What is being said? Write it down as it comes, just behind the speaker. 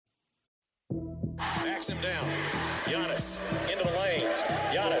Backs him down. Giannis into the lane.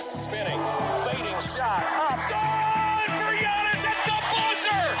 Giannis spinning. Fading shot. Up. Good for Giannis at the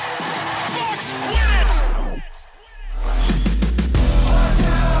buzzer. Bucks win it. Our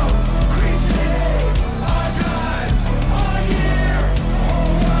town, Green City, our time, our year,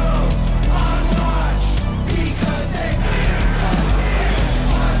 whole world's on watch because they feel connected.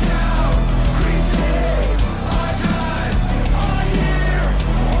 Our town, Green City, our time, our year,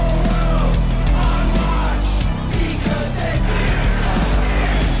 whole world's on watch because they feel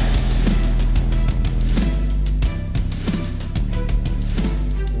connected.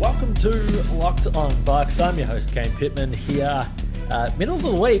 Welcome to Locked On Bucks. I'm your host, Kane Pittman, here. Middle of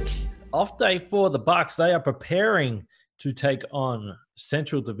the week, off day for the Bucks. They are preparing to take on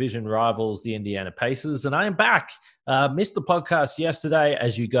Central Division rivals, the Indiana Pacers, and I am back. Missed the podcast yesterday,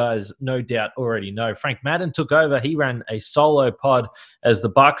 as you guys no doubt already know. Frank Madden took over. He ran a solo pod as the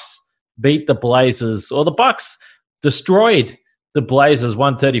Bucks beat the Blazers, or the Bucks destroyed the Blazers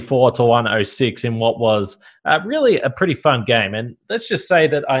 134 to 106 in what was really a pretty fun game. And let's just say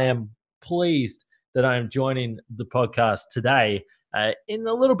that I am pleased that I am joining the podcast today in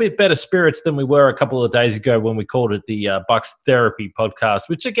a little bit better spirits than we were a couple of days ago when we called it the Bucks Therapy Podcast,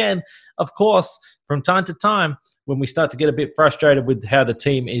 which again, of course, from time to time, when we start to get a bit frustrated with how the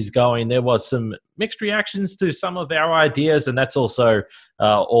team is going, there was some mixed reactions to some of our ideas, and that's also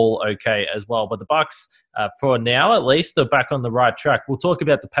all okay as well. But the Bucks, for now at least, are back on the right track. We'll talk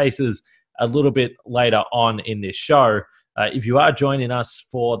about the Pacers a little bit later on in this show. If you are joining us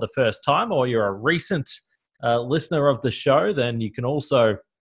for the first time or you're a recent listener of the show, then you can also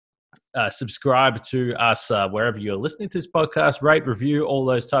subscribe to us wherever you're listening to this podcast, rate, review, all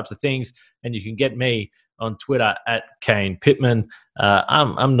those types of things. And you can get me on Twitter at Kane Pittman.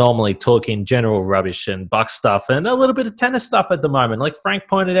 I'm normally talking general rubbish and Bucks stuff and a little bit of tennis stuff at the moment. Like Frank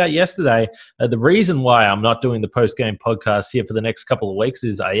pointed out yesterday, the reason why I'm not doing the post-game podcast here for the next couple of weeks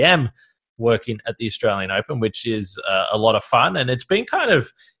is I am working at the Australian Open, which is a lot of fun. And it's been kind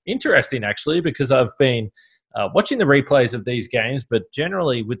of interesting, actually, because I've been watching the replays of these games, but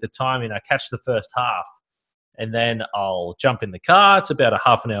generally with the timing, I catch the first half and then I'll jump in the car. It's about a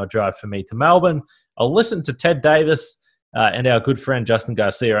half an hour drive for me to Melbourne. I'll listen to Ted Davis and our good friend Justin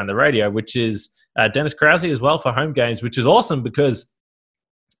Garcia on the radio, which is Dennis Krause as well for home games, which is awesome because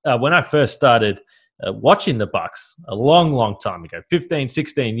when I first started watching the Bucks a long, long time ago, 15,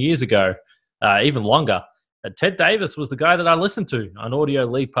 16 years ago, even longer, Ted Davis was the guy that I listened to on Audio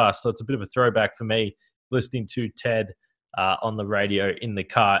League Pass. So it's a bit of a throwback for me listening to Ted on the radio in the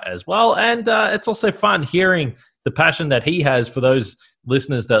car as well. And it's also fun hearing the passion that he has for those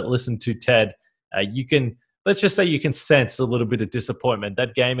listeners that listen to Ted. Let's just say you can sense a little bit of disappointment.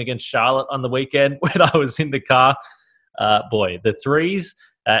 That game against Charlotte on the weekend when I was in the car, the threes,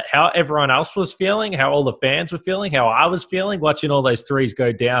 how everyone else was feeling, how all the fans were feeling, how I was feeling watching all those threes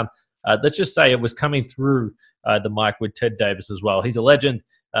go down. Let's just say it was coming through the mic with Ted Davis as well. He's a legend,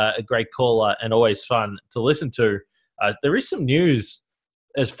 a great caller, and always fun to listen to. There is some news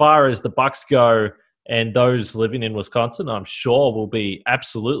as far as the Bucks go, and those living in Wisconsin, I'm sure, will be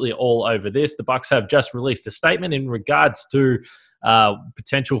absolutely all over this. The Bucks have just released a statement in regards to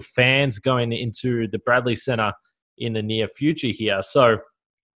potential fans going into the Bradley Center in the near future here. So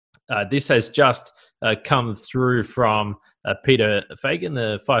this has just come through from Peter Fagan,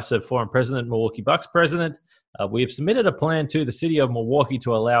 the Fiserv Forum president, Milwaukee Bucks president. We have submitted a plan to the city of Milwaukee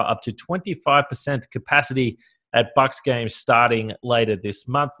to allow up to 25% capacity at Bucks games starting later this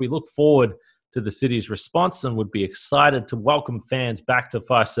month. We look forward to the city's response and would be excited to welcome fans back to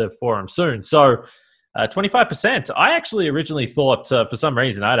Fiserv Forum soon. So 25%. I actually originally thought, for some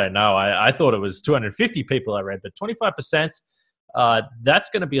reason, I don't know, I thought it was 250 people I read, but 25%, that's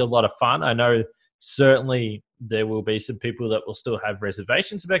going to be a lot of fun. I know certainly there will be some people that will still have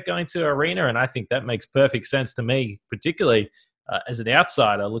reservations about going to arena, and I think that makes perfect sense to me, particularly as an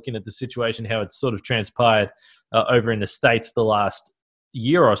outsider looking at the situation, how it's sort of transpired over in the States the last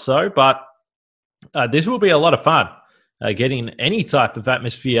year or so. But this will be a lot of fun. Getting any type of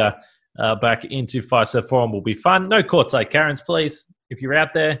atmosphere back into Fiserv Forum will be fun. No courtside Karens, please. If you're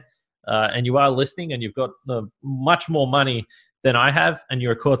out there and you are listening and you've got much more money than I have and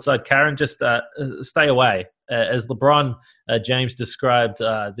you're a courtside Karen, just stay away. As LeBron James described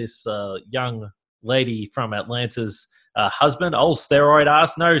this young lady from Atlanta's husband, old steroid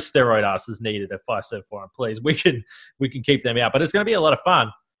ass. No steroid ass is needed at Fiserv Forum, please. We can keep them out. But it's going to be a lot of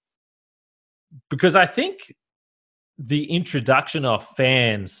fun because I think the introduction of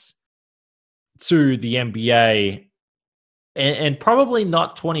fans to the NBA and probably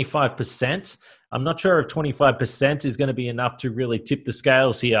not 25%. I'm not sure if 25% is going to be enough to really tip the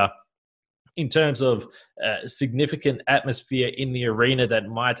scales here in terms of significant atmosphere in the arena that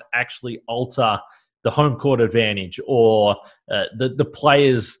might actually alter the home court advantage or the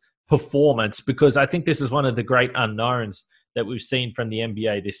players' performance, because I think this is one of the great unknowns that we've seen from the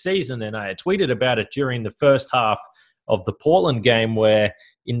NBA this season. And I had tweeted about it during the first half of the Portland game, where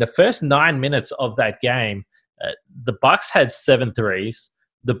in the first 9 minutes of that game, the Bucks had 7 threes,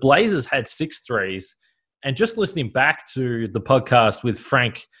 the Blazers had 6 threes. And just listening back to the podcast with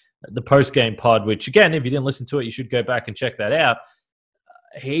Frank, the post-game pod, which again, if you didn't listen to it, you should go back and check that out.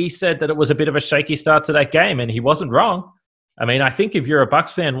 He said that it was a bit of a shaky start to that game, and he wasn't wrong. I mean, I think if you're a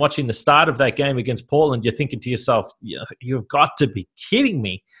Bucks fan watching the start of that game against Portland, you're thinking to yourself, you've got to be kidding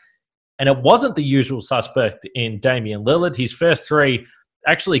me. And it wasn't the usual suspect in Damian Lillard. His first 3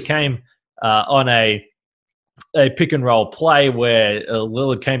 actually came on a pick and roll play where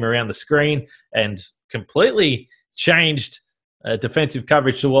Lillard came around the screen and completely changed defensive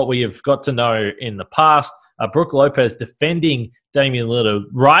coverage to what we have got to know in the past. Brook Lopez defending Damian Lillard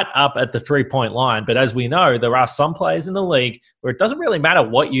right up at the three-point line. But as we know, there are some players in the league where it doesn't really matter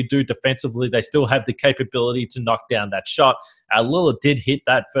what you do defensively. They still have the capability to knock down that shot. Lillard did hit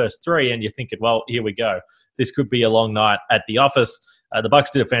that first 3, and you're thinking, well, here we go. This could be a long night at the office. The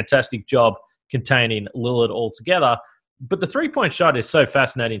Bucks did a fantastic job containing Lillard altogether. But the three-point shot is so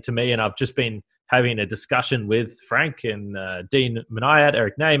fascinating to me, and I've just been having a discussion with Frank and Dean Minayat,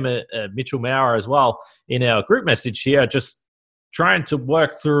 Eric Naaman, Mitchell Maurer as well in our group message here, just trying to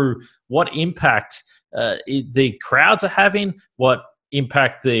work through what impact the crowds are having, what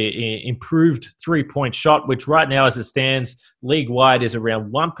impact the improved three-point shot, which right now as it stands league-wide is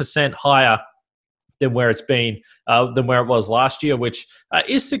around 1% higher than where it's been, than where it was last year, which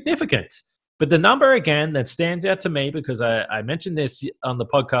is significant. But the number, again, that stands out to me, because I mentioned this on the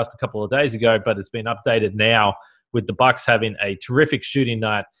podcast a couple of days ago, but it's been updated now with the Bucks having a terrific shooting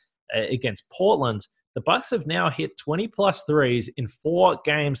night against Portland. The Bucks have now hit 20-plus threes in 4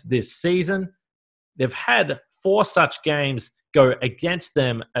 games this season. They've had 4 such games go against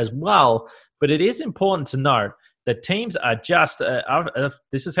them as well. But it is important to note that teams are just,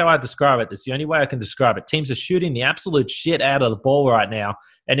 this is how I describe it. It's the only way I can describe it. Teams are shooting the absolute shit out of the ball right now,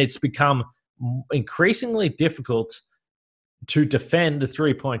 and it's become increasingly difficult to defend the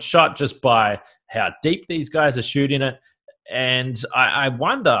three-point shot just by how deep these guys are shooting it. And I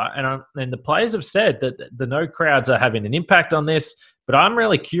wonder, and the players have said that the no crowds are having an impact on this, but I'm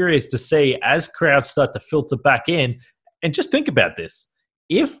really curious to see as crowds start to filter back in. And just think about this.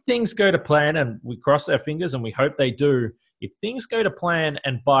 If things go to plan, and we cross our fingers and we hope they do, if things go to plan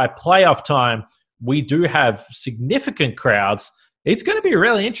and by playoff time we do have significant crowds, it's going to be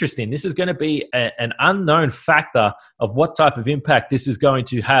really interesting. This is going to be an unknown factor of what type of impact this is going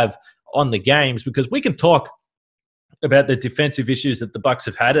to have on the games, because we can talk about the defensive issues that the Bucks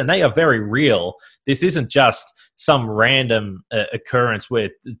have had, and they are very real. This isn't just some random occurrence where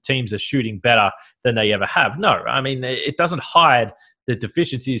teams are shooting better than they ever have. No, I mean, it doesn't hide the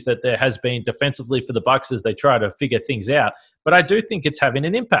deficiencies that there has been defensively for the Bucks as they try to figure things out. But I do think it's having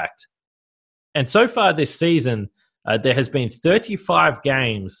an impact. And so far this season, there has been 35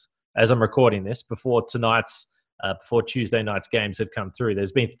 games, as I'm recording this, before Tuesday night's games have come through.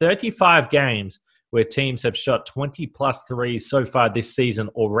 There's been 35 games where teams have shot 20-plus threes so far this season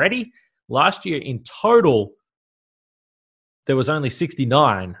already. Last year in total, there was only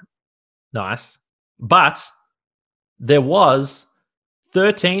 69. Nice. But there was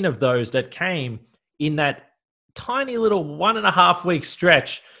 13 of those that came in that tiny little 1.5-week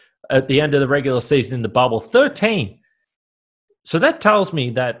stretch at the end of the regular season in the bubble. 13. So that tells me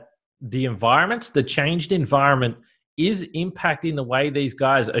that the changed environment is impacting the way these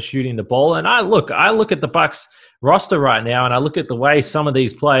guys are shooting the ball. And I look at the Bucks roster right now, and I look at the way some of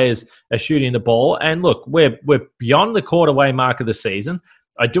these players are shooting the ball. And look, we're beyond the quarter-way mark of the season.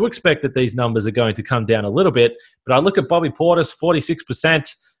 I do expect that these numbers are going to come down a little bit, but I look at Bobby Portis,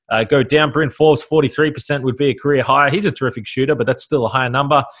 46%. Go down. Bryn Forbes, 43% would be a career high. He's a terrific shooter, but that's still a higher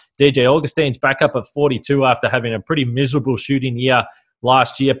number. DJ Augustine's back up at 42 after having a pretty miserable shooting year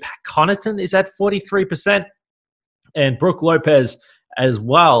last year. Pat Connaughton is at 43%. And Brook Lopez as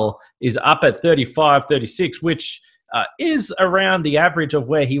well is up at 35, 36, which is around the average of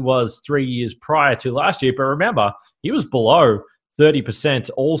where he was 3 years prior to last year. But remember, he was below 30%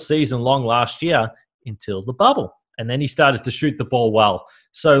 all season long last year until the bubble. And then he started to shoot the ball well.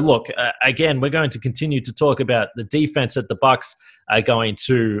 So look, again, we're going to continue to talk about the defense that the Bucks are going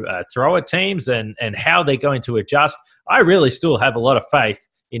to throw at teams and how they're going to adjust. I really still have a lot of faith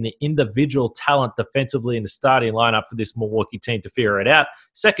in the individual talent defensively in the starting lineup for this Milwaukee team to figure it out.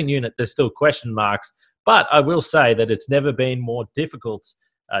 Second unit, there's still question marks. But I will say that it's never been more difficult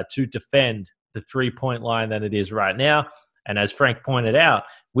to defend the 3-point line than it is right now. And as Frank pointed out,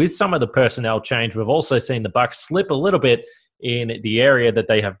 with some of the personnel change, we've also seen the Bucks slip a little bit in the area that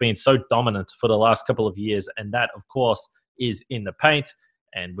they have been so dominant for the last couple of years. And that, of course, is in the paint.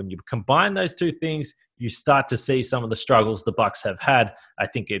 And when you combine those two things, you start to see some of the struggles the Bucks have had. I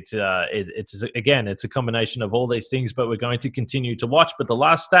think it's a combination of all these things, but we're going to continue to watch. But the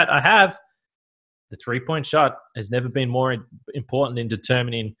last stat I have, the 3-point shot has never been more important in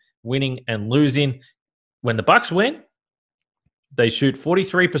determining winning and losing. When the Bucks win, they shoot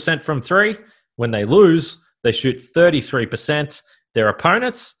 43% from three. When they lose, they shoot 33%. Their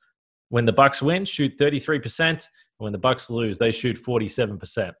opponents, when the Bucks win, shoot 33%. When the Bucks lose, they shoot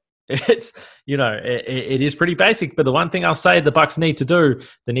 47%. It is pretty basic. But the one thing I'll say the Bucks need to do,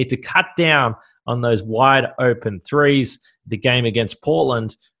 they need to cut down on those wide open threes. The game against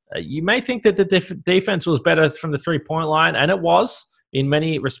Portland, you may think that the defense was better from the 3-point line, and it was. In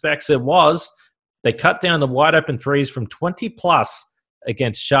many respects, it was. They cut down the wide open threes from 20 plus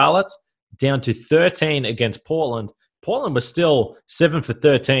against Charlotte down to 13 against Portland. Portland was still 7 for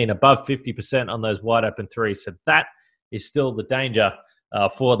 13, above 50% on those wide open threes. So that is still the danger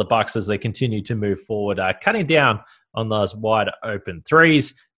for the Bucks as they continue to move forward, cutting down on those wide open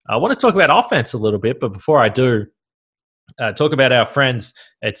threes. I want to talk about offense a little bit, but before I do, talk about our friends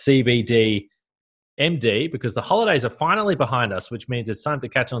at CBD MD, because the holidays are finally behind us, which means it's time to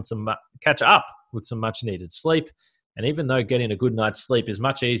catch up with some much needed sleep. And even though getting a good night's sleep is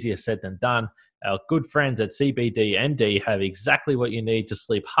much easier said than done, our good friends at CBD MD have exactly what you need to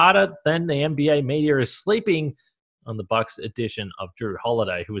sleep harder than the NBA media is sleeping on the Bucks edition of Jrue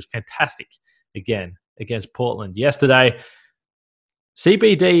Holiday, who was fantastic again against Portland yesterday.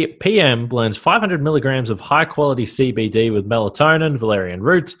 CBD PM blends 500 milligrams of high-quality CBD with melatonin, valerian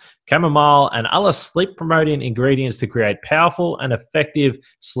root, chamomile, and other sleep-promoting ingredients to create powerful and effective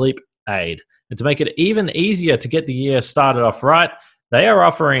sleep aid. And to make it even easier to get the year started off right, they are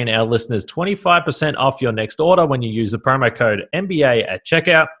offering our listeners 25% off your next order when you use the promo code NBA at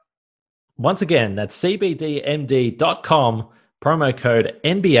checkout. Once again, that's cbdmd.com, promo code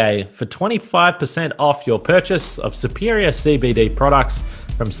NBA for 25% off your purchase of superior CBD products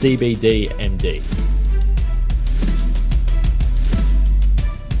from CBDMD.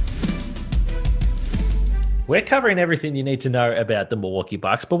 We're covering everything you need to know about the Milwaukee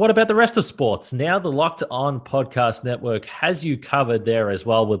Bucks, but what about the rest of sports? Now the Locked On Podcast Network has you covered there as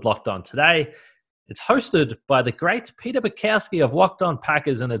well with Locked On Today. It's hosted by the great Peter Bukowski of Locked On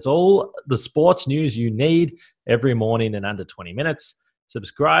Packers, and it's all the sports news you need every morning in under 20 minutes.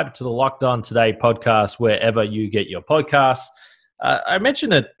 Subscribe to the Locked On Today podcast wherever you get your podcasts. I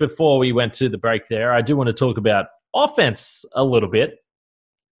mentioned it before we went to the break there. I do want to talk about offense a little bit.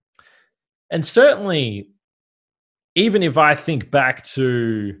 And certainly, even if I think back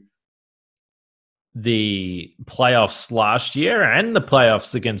to the playoffs last year and the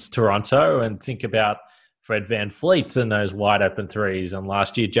playoffs against Toronto and think about Fred VanVleet and those wide open threes and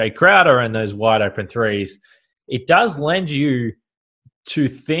last year Jay Crowder and those wide open threes, it does lend you to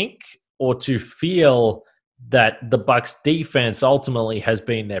think or to feel that the Bucks defense ultimately has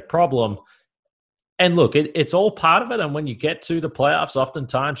been their problem. And look, it's all part of it. And when you get to the playoffs,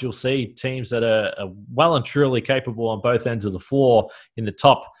 oftentimes you'll see teams that are well and truly capable on both ends of the floor in the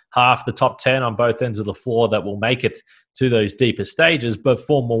top half, the top 10 on both ends of the floor that will make it to those deeper stages. But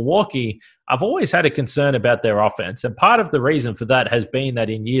for Milwaukee, I've always had a concern about their offense. And part of the reason for that has been that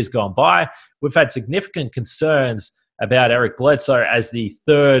in years gone by, we've had significant concerns about Eric Bledsoe as the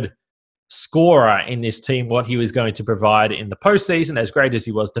third scorer in this team, what he was going to provide in the postseason. As great as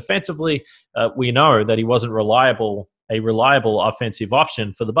he was defensively, we know that he wasn't a reliable offensive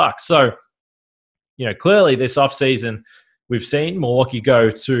option for the Bucks. So, clearly this offseason, we've seen Milwaukee go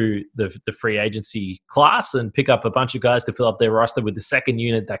to the free agency class and pick up a bunch of guys to fill up their roster with the second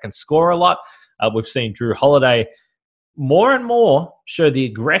unit that can score a lot. We've seen Jrue Holiday more and more show the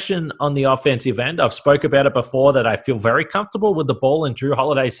aggression on the offensive end. I've spoke about it before that I feel very comfortable with the ball in Jrue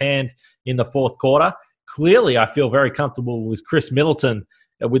Holiday's hand in the fourth quarter. Clearly, I feel very comfortable with Chris Middleton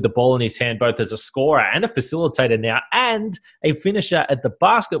with the ball in his hand, both as a scorer and a facilitator now, and a finisher at the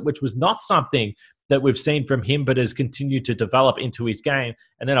basket, which was not something that we've seen from him, but has continued to develop into his game.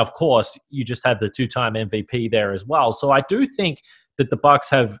 And then, of course, you just have the two-time MVP there as well. So I do think that the Bucks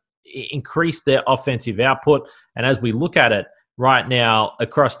have increase their offensive output. And as we look at it right now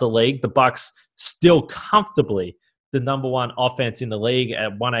across the league, the Bucks still comfortably the number one offense in the league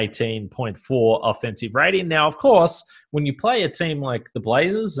at 118.4 offensive rating. Now, of course, when you play a team like the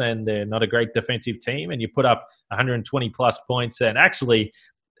Blazers and they're not a great defensive team and you put up 120 plus points, and actually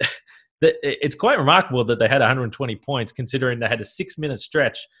It's quite remarkable that they had 120 points, considering they had a 6-minute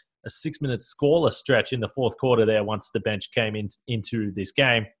stretch, a 6-minute scoreless stretch in the fourth quarter there once the bench came into this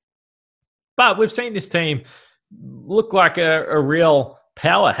game. But we've seen this team look like a real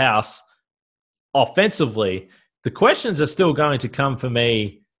powerhouse offensively. The questions are still going to come for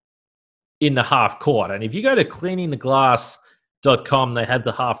me in the half court. And if you go to cleaningtheglass.com, they have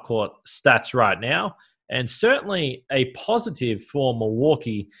the half court stats right now. And certainly a positive for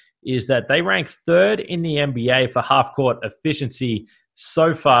Milwaukee is that they rank third in the NBA for half court efficiency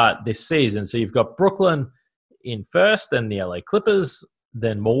so far this season. So you've got Brooklyn in first, then the LA Clippers,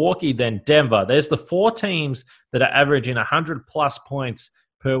 then Milwaukee, then Denver. There's the 4 teams that are averaging 100 plus points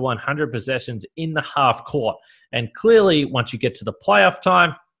per 100 possessions in the half court. And clearly, once you get to the playoff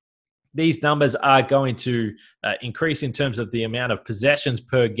time, these numbers are going to increase in terms of the amount of possessions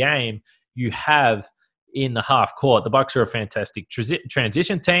per game you have in the half court. The Bucks are a fantastic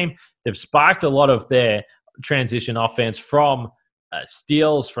transition team. They've sparked a lot of their transition offense from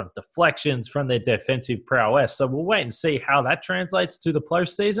steals, from deflections, from their defensive prowess. So we'll wait and see how that translates to the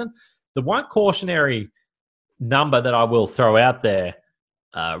postseason. The one cautionary number that I will throw out there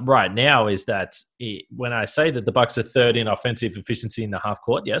right now is that when I say that the Bucks are third in offensive efficiency in the half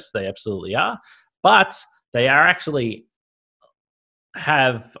court, yes, they absolutely are. But they are actually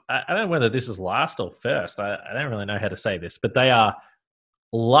I don't know whether this is last or first. I don't really know how to say this, but they are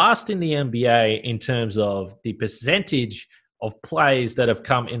last in the NBA in terms of the percentage of plays that have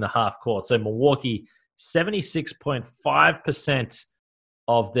come in the half court. So Milwaukee, 76.5%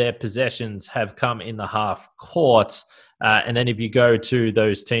 of their possessions have come in the half court. And then if you go to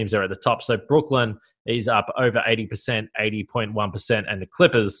those teams that are at the top, so Brooklyn is up over 80%, 80.1%, and the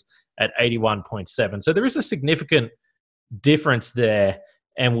Clippers at 81.7%. So there is a significant difference there,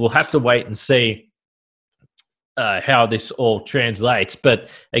 and we'll have to wait and see how this all translates. But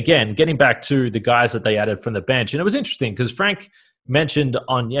again, getting back to the guys that they added from the bench, and it was interesting because Frank mentioned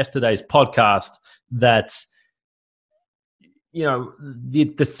on yesterday's podcast that, you know,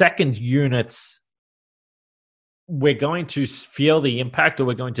 the second units, we're going to feel the impact, or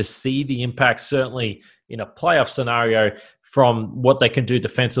we're going to see the impact certainly in a playoff scenario from what they can do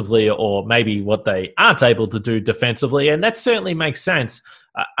defensively, or maybe what they aren't able to do defensively. And that certainly makes sense.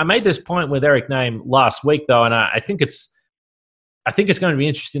 I made this point with Eric Name last week, though, and I think it's going to be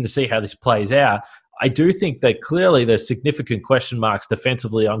interesting to see how this plays out. I do think that clearly there's significant question marks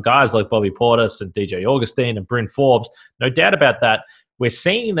defensively on guys like Bobby Portis and DJ Augustine and Bryn Forbes. No doubt about that. We're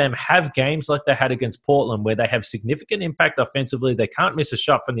seeing them have games like they had against Portland where they have significant impact offensively. They can't miss a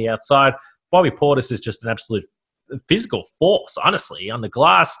shot from the outside. Bobby Portis is just an absolute physical force, honestly. On the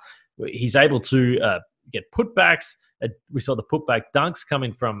glass, he's able to get putbacks. We saw the putback dunks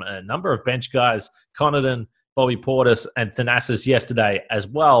coming from a number of bench guys, Connaughton, Bobby Portis, and Thanasis yesterday as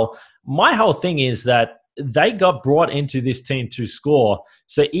well. My whole thing is that they got brought into this team to score.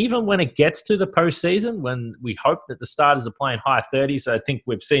 So even when it gets to the postseason, when we hope that the starters are playing high 30s, I think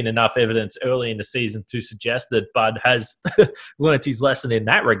we've seen enough evidence early in the season to suggest that Bud has learnt his lesson in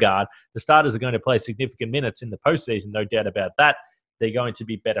that regard. The starters are going to play significant minutes in the postseason, no doubt about that. They're going to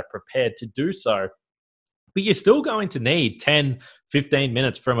be better prepared to do so. But you're still going to need 10, 15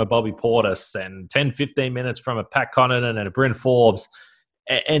 minutes from a Bobby Portis and 10, 15 minutes from a Pat Connaughton and a Bryn Forbes.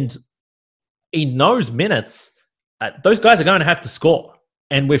 And in those minutes, those guys are going to have to score.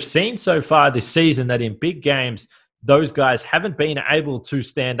 And we've seen so far this season that in big games, those guys haven't been able to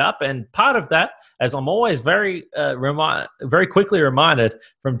stand up. And part of that, as I'm always very quickly reminded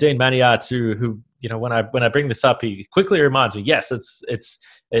from Dean Maniat, who you know, when I bring this up, he quickly reminds me, yes, it's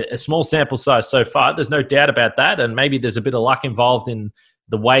a small sample size so far. There's no doubt about that. And maybe there's a bit of luck involved in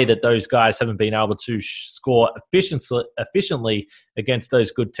the way that those guys haven't been able to score efficiently against those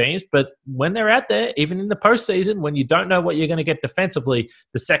good teams. But when they're out there, even in the postseason, when you don't know what you're going to get defensively,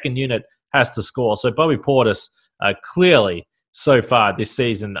 the second unit has to score. So Bobby Portis clearly so far this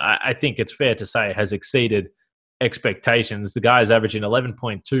season, I think it's fair to say, has exceeded expectations. The guy is averaging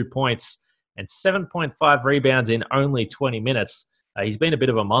 11.2 points and 7.5 rebounds in only 20 minutes. He's been a bit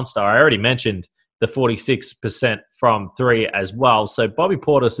of a monster. I already mentioned the 46% from three as well. So Bobby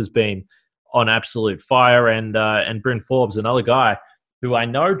Portis has been on absolute fire, and Bryn Forbes, another guy who I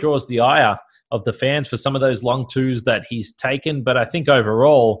know draws the ire of the fans for some of those long twos that he's taken. But I think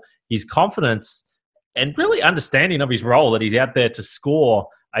overall, his confidence and really understanding of his role, that he's out there to score,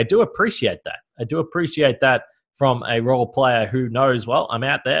 I do appreciate that. I do appreciate that from a role player who knows, well, I'm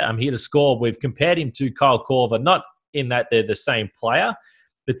out there, I'm here to score. We've compared him to Kyle Korver, not in that they're the same player,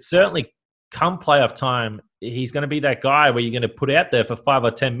 but certainly come playoff time, he's going to be that guy where you're going to put out there for 5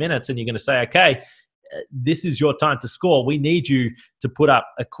 or 10 minutes and you're going to say, okay, this is your time to score. We need you to put up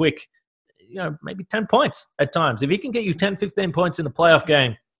a quick maybe 10 points at times. If he can get you 10, 15 points in the playoff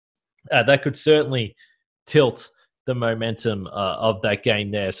game, that could certainly tilt the momentum of that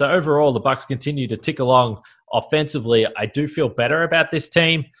game there. So overall, the Bucks continue to tick along offensively. I do feel better about this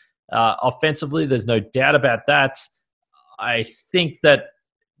team. Offensively, there's no doubt about that. I think that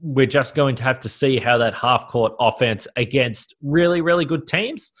we're just going to have to see how that half-court offense against really, really good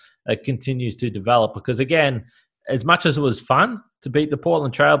teams continues to develop. Because again, as much as it was fun to beat the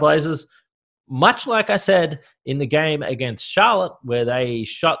Portland Trailblazers, much like I said in the game against Charlotte, where they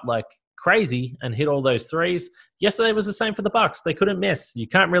shot like crazy and hit all those threes, yesterday was the same for the Bucks. They couldn't miss. You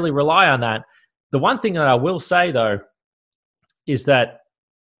can't really rely on that. The one thing that I will say, though, is that,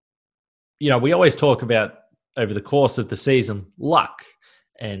 we always talk about over the course of the season, luck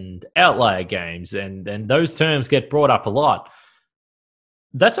and outlier games, and those terms get brought up a lot.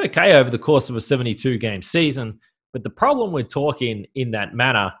 That's okay over the course of a 72-game season, but the problem with talking in that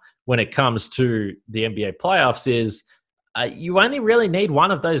manner when it comes to the NBA playoffs is you only really need one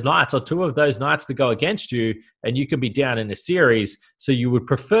of those nights or two of those nights to go against you, and you can be down in a series. So you would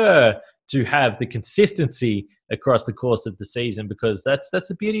prefer to have the consistency across the course of the season, because that's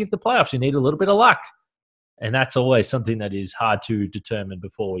the beauty of the playoffs. You need a little bit of luck. And that's always something that is hard to determine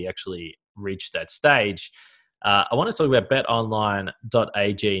before we actually reach that stage. I want to talk about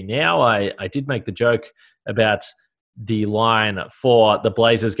betonline.ag now. I did make the joke about the line for the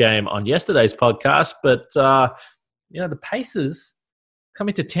Blazers game on yesterday's podcast, but the Pacers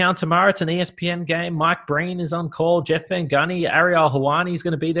coming to town tomorrow. It's an ESPN game. Mike Breen is on call. Jeff Van Gundy, Ariel Helwani is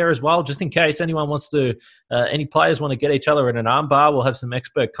going to be there as well, just in case anyone wants to, any players want to get each other in an armbar. We'll have some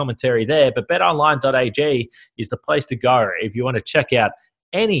expert commentary there. But betonline.ag is the place to go if you want to check out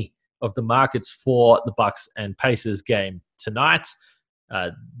any of the markets for the Bucks and Pacers game tonight.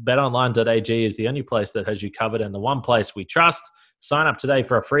 BetOnline.ag is the only place that has you covered and the one place we trust. Sign up today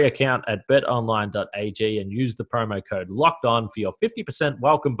for a free account at betonline.ag and use the promo code LOCKEDON for your 50%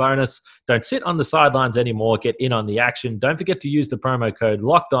 welcome bonus. Don't sit on the sidelines anymore. Get in on the action. Don't forget to use the promo code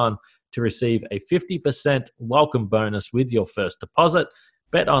LOCKEDON to receive a 50% welcome bonus with your first deposit.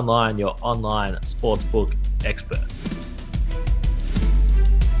 BetOnline, your online sportsbook experts.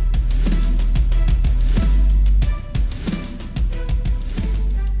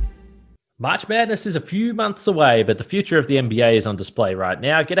 March Madness is a few months away, but the future of the NBA is on display right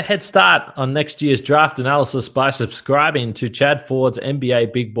now. Get a head start on next year's draft analysis by subscribing to Chad Ford's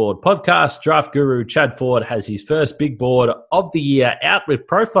NBA Big Board podcast. Draft guru Chad Ford has his first big board of the year out with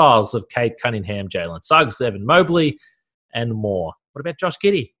profiles of Kate Cunningham, Jalen Suggs, Evan Mobley, and more. What about Josh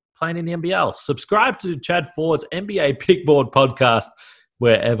Giddey playing in the NBL? Subscribe to Chad Ford's NBA Big Board podcast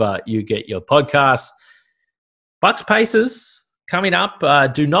wherever you get your podcasts. Bucks Pacers coming up.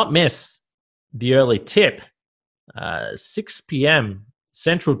 Do not miss the early tip, 6 p.m.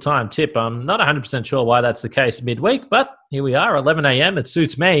 Central Time tip. I'm not 100% sure why that's the case midweek, but here we are, 11 a.m. It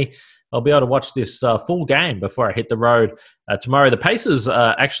suits me. I'll be able to watch this full game before I hit the road tomorrow. The Pacers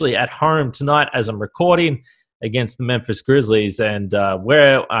are actually at home tonight as I'm recording against the Memphis Grizzlies, and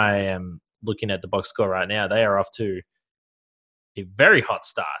where I am looking at the box score right now, they are off to a very hot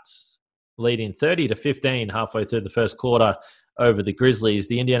start, leading 30-15 halfway through the first quarter over the Grizzlies.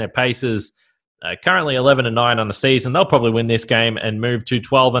 The Indiana Pacers currently 11-9 on the season. They'll probably win this game and move to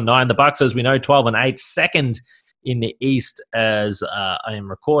 12-9. The Bucks, as we know, 12-8, second in the East as I am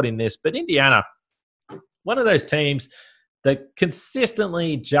recording this. But Indiana, one of those teams that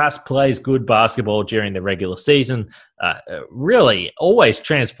consistently just plays good basketball during the regular season, really always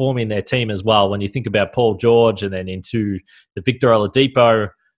transforming their team as well. When you think about Paul George and then into the Victor Oladipo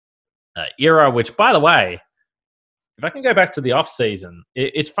era, which, by the way, if I can go back to the offseason,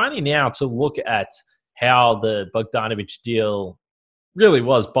 it's funny now to look at how the Bogdanović deal really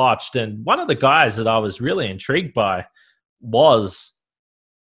was botched. And one of the guys that I was really intrigued by was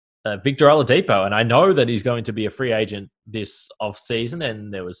Victor Oladipo. And I know that he's going to be a free agent this offseason,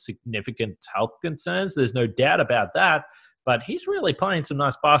 and there was significant health concerns. There's no doubt about that. But he's really playing some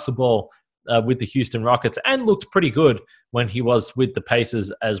nice basketball with the Houston Rockets and looked pretty good when he was with the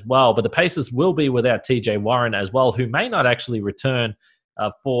Pacers as well. But the Pacers will be without TJ Warren as well, who may not actually return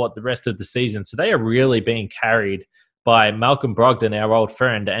for the rest of the season. So they are really being carried by Malcolm Brogdon, our old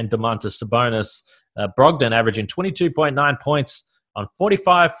friend, and Domantas Sabonis. Brogdon averaging 22.9 points on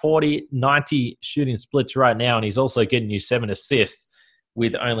 45, 40, 90 shooting splits right now, and he's also getting you 7 assists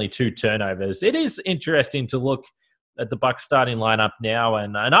with only 2 turnovers. It is interesting to look at the Bucks starting lineup now,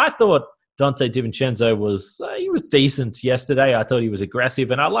 and I thought Dante DiVincenzo was decent yesterday. I thought he was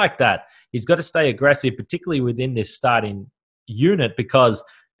aggressive, and I like that. He's got to stay aggressive, particularly within this starting unit, because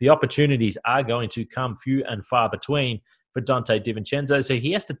the opportunities are going to come few and far between for Dante DiVincenzo. So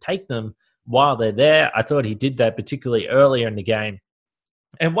he has to take them while they're there. I thought he did that particularly earlier in the game.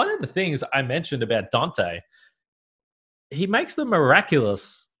 And one of the things I mentioned about Dante, he makes the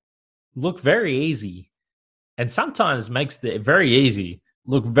miraculous look very easy, and sometimes makes the very easy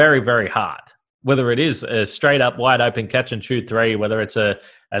look very, very hard. Whether it is a straight up wide open catch and shoot three, whether it's a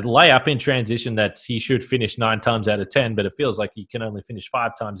layup in transition that he should finish 9 times out of 10, but it feels like he can only finish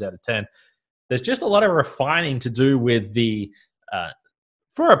 5 times out of 10. There's just a lot of refining to do with the,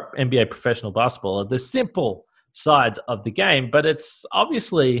 for an NBA professional basketballer, the simple sides of the game, but it's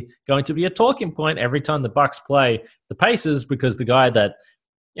obviously going to be a talking point every time the Bucks play the Pacers, because the guy that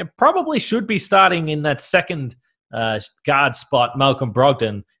probably should be starting in that second guard spot, Malcolm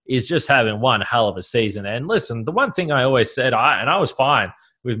Brogdon, is just having one hell of a season. And listen, the one thing I always said, I was fine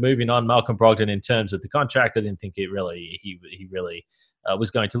with moving on Malcolm Brogdon in terms of the contract. I didn't think he really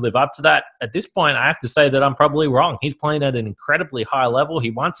was going to live up to that. At this point, I have to say that I'm probably wrong. He's playing at an incredibly high level.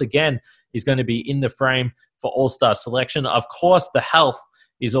 He once again is going to be in the frame for All-Star selection. Of course, the health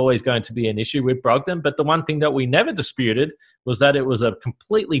is always going to be an issue with Brogdon, but the one thing that we never disputed was that it was a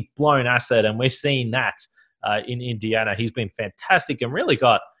completely blown asset, and we're seeing that in Indiana. He's been fantastic and really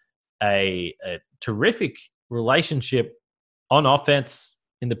got a terrific relationship on offense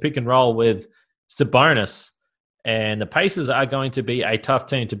in the pick and roll with Sabonis. And the Pacers are going to be a tough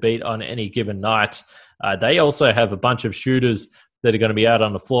team to beat on any given night. They also have a bunch of shooters that are going to be out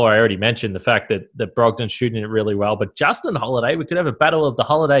on the floor. I already mentioned the fact that Brogdon's shooting it really well. But Justin Holiday, we could have a battle of the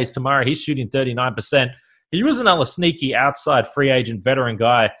Holidays tomorrow. He's shooting 39%. He was another sneaky outside free agent veteran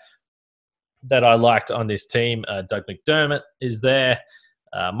guy that I liked on this team. Doug McDermott is there.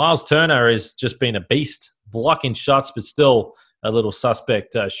 Miles Turner has just been a beast, blocking shots, but still a little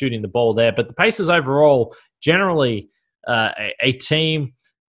suspect shooting the ball there. But the Pacers overall, generally a team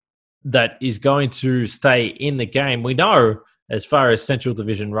that is going to stay in the game. We know as far as Central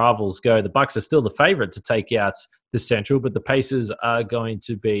Division rivals go, the Bucks are still the favorite to take out the Central, but the Pacers are going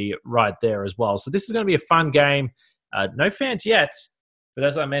to be right there as well. So this is going to be a fun game. No fans yet, but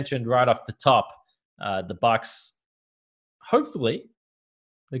as I mentioned right off the top, the Bucks, hopefully,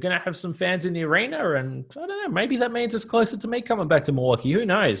 they're going to have some fans in the arena, and I don't know, maybe that means it's closer to me coming back to Milwaukee. Who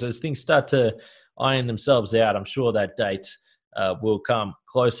knows? As things start to iron themselves out, I'm sure that date will come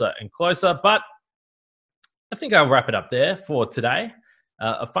closer and closer. But I think I'll wrap it up there for today.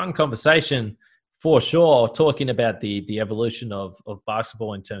 A fun conversation for sure, talking about the evolution of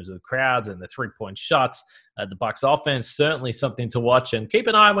basketball in terms of crowds and the three-point shots. The Bucks offense, certainly something to watch. And keep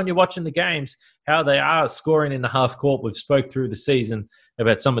an eye when you're watching the games, how they are scoring in the half court. We've spoke through the season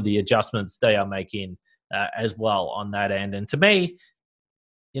about some of the adjustments they are making as well on that end. And to me,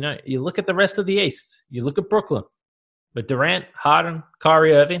 you look at the rest of the East. You look at Brooklyn with Durant, Harden,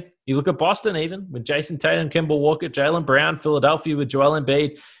 Kyrie Irving. You look at Boston even with Jason Tatum, Kemba Walker, Jaylen Brown, Philadelphia with Joel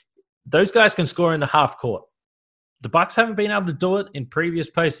Embiid. Those guys can score in the half court. The Bucks haven't been able to do it in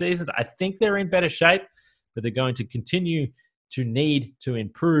previous postseasons. I think they're in better shape, but they're going to continue to need to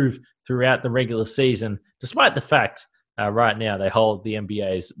improve throughout the regular season, despite the fact right now they hold the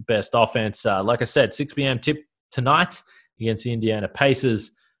NBA's best offense. Like I said, 6 p.m. tip tonight against the Indiana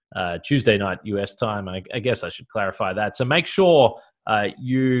Pacers, Tuesday night U.S. time. I guess I should clarify that. So make sure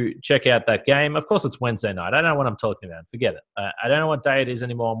you check out that game. Of course, it's Wednesday night. I don't know what I'm talking about. Forget it. I don't know what day it is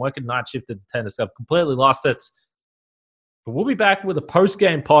anymore. I'm working night shift at the tennis. I've completely lost it. But we'll be back with a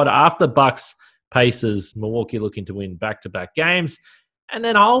post-game pod after Bucks Pacers. Milwaukee looking to win back-to-back games. And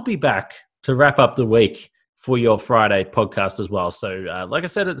then I'll be back to wrap up the week for your Friday podcast as well. So like I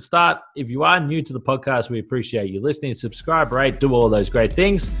said at the start, if you are new to the podcast, we appreciate you listening. Subscribe, rate, do all those great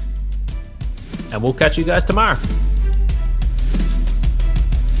things. And we'll catch you guys tomorrow.